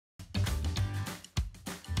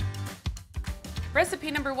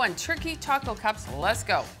Recipe number 1, turkey taco cups. Let's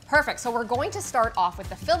go. Perfect. So we're going to start off with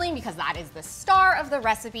the filling because that is the star of the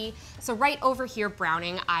recipe. So right over here,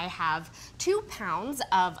 browning, I have 2 pounds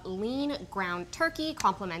of lean ground turkey,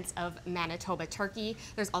 compliments of Manitoba turkey.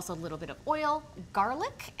 There's also a little bit of oil,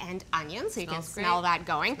 garlic, and onion, so you can smell that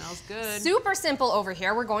going. Smells good. Super simple over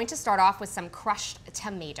here. We're going to start off with some crushed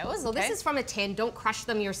tomatoes. So this is from a tin. Don't crush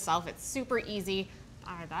them yourself. It's super easy.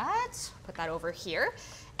 Put that over here.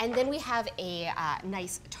 And then we have a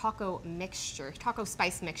nice taco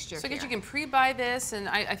spice mixture. So I guess you can pre-buy this, and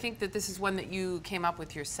I think that this is one that you came up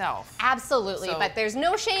with yourself. Absolutely, but there's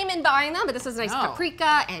no shame in buying them, but this is nice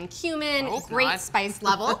paprika and cumin, great spice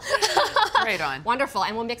level. Right on. Wonderful,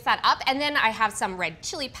 and we'll mix that up. And then I have some red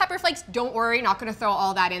chili pepper flakes. Don't worry, not gonna throw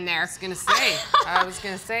all that in there. I was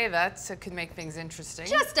gonna say that could make things interesting.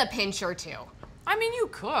 Just a pinch or two. I mean, you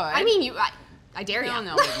could. I mean, I dare you.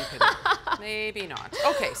 No, maybe you couldn't. Maybe not.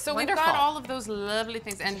 Okay, so we've got all of those lovely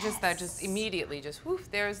things, and just immediately, whoof,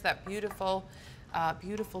 there's that beautiful,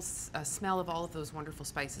 smell of all of those wonderful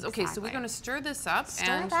spices. Okay, so we're going to stir this up,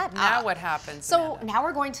 now what happens? So now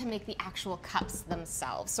we're going to make the actual cups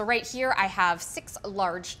themselves. So right here, I have 6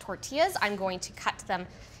 large tortillas. I'm going to cut them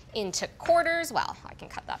into quarters. Well, I can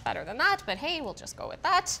cut that better than that, but hey, we'll just go with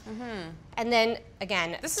that. And then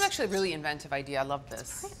again, this is actually a really inventive idea. I love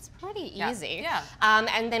this. It's pretty easy. Yeah.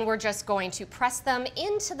 And then we're just going to press them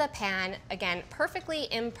into the pan. Again,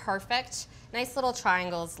 perfectly imperfect, nice little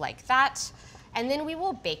triangles like that. And then we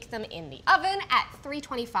will bake them in the oven at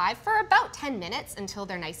 325 for about 10 minutes until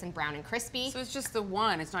they're nice and brown and crispy. So it's just the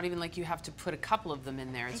one. It's not even like you have to put a couple of them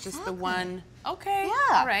in there. It's just the one. Okay.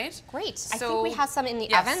 Yeah. All right. Great. So, I think we have some in the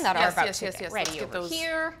oven that are about to get ready over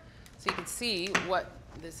here. So you can see what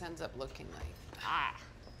this ends up looking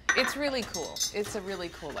like. It's really cool. It's a really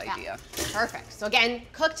cool idea. Perfect. So again,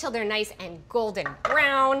 cook till they're nice and golden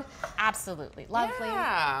brown. Absolutely lovely.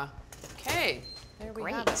 Yeah. Okay. There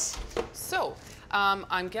we have it. So,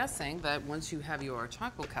 I'm guessing that once you have your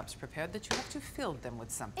taco cups prepared, that you have to fill them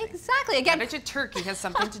with something. Exactly. Again, I bet your turkey has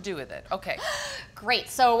something to do with it. Okay. Great.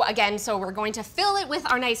 So again, we're going to fill it with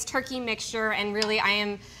our nice turkey mixture, and really,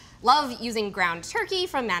 love using ground turkey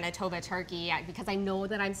from Manitoba Turkey because I know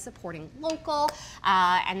that I'm supporting local,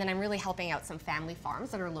 and then I'm really helping out some family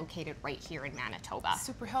farms that are located right here in Manitoba.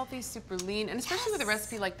 Super healthy, super lean, and especially with a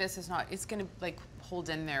recipe like this, it's going to hold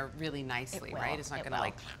in there really nicely, right? It's not going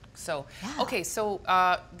to okay, so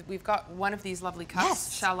we've got one of these lovely cups.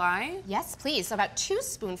 Yes. Shall I? Yes, please. So about 2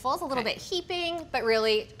 spoonfuls, a little bit heaping, but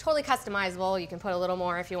really totally customizable. You can put a little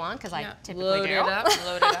more if you want, because I typically load it up.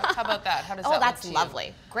 How about that? How does that look that's to you?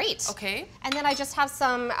 lovely. Great. Okay. And then I just have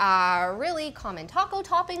some really common taco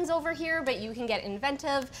toppings over here, but you can get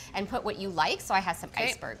inventive and put what you like. So I have some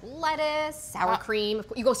iceberg lettuce, sour cream.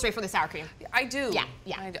 You go straight for the sour cream. I do.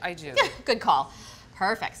 Yeah. I do. Good call.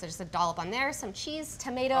 Perfect. So just a dollop on there, some cheese,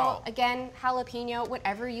 tomato, again, jalapeno,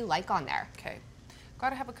 whatever you like on there. Okay. Got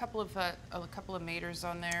to have a couple of maters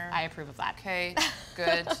on there. I approve of that. Okay.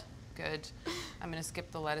 Good. Good. I'm going to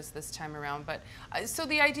skip the lettuce this time around, but so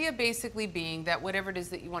the idea basically being that whatever it is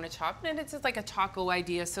that you want to chop, and it's like a taco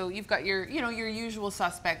idea. So you've got your, your usual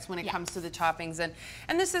suspects when it comes to the toppings,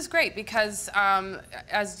 and this is great because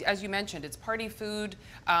as you mentioned, it's party food,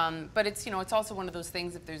 but it's it's also one of those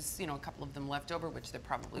things. If there's a couple of them left over, which there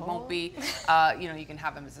probably won't be, you can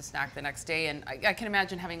have them as a snack the next day, and I can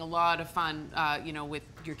imagine having a lot of fun, with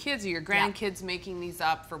your kids or your grandkids making these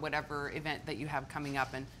up for whatever event that you have coming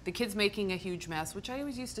up, and the kids making a huge mess, which I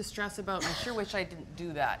always used to stress about, and I sure wish I didn't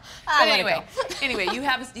do that. But anyway, you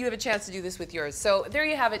have a chance to do this with yours. So there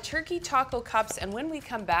you have it, turkey taco cups, and when we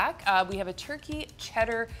come back, we have a turkey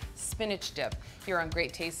cheddar spinach dip here on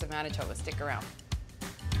Great Tastes of Manitoba. Stick around.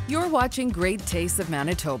 You're watching Great Tastes of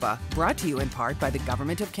Manitoba, brought to you in part by the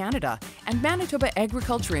Government of Canada and Manitoba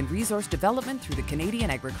Agriculture and Resource Development through the Canadian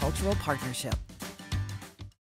Agricultural Partnership.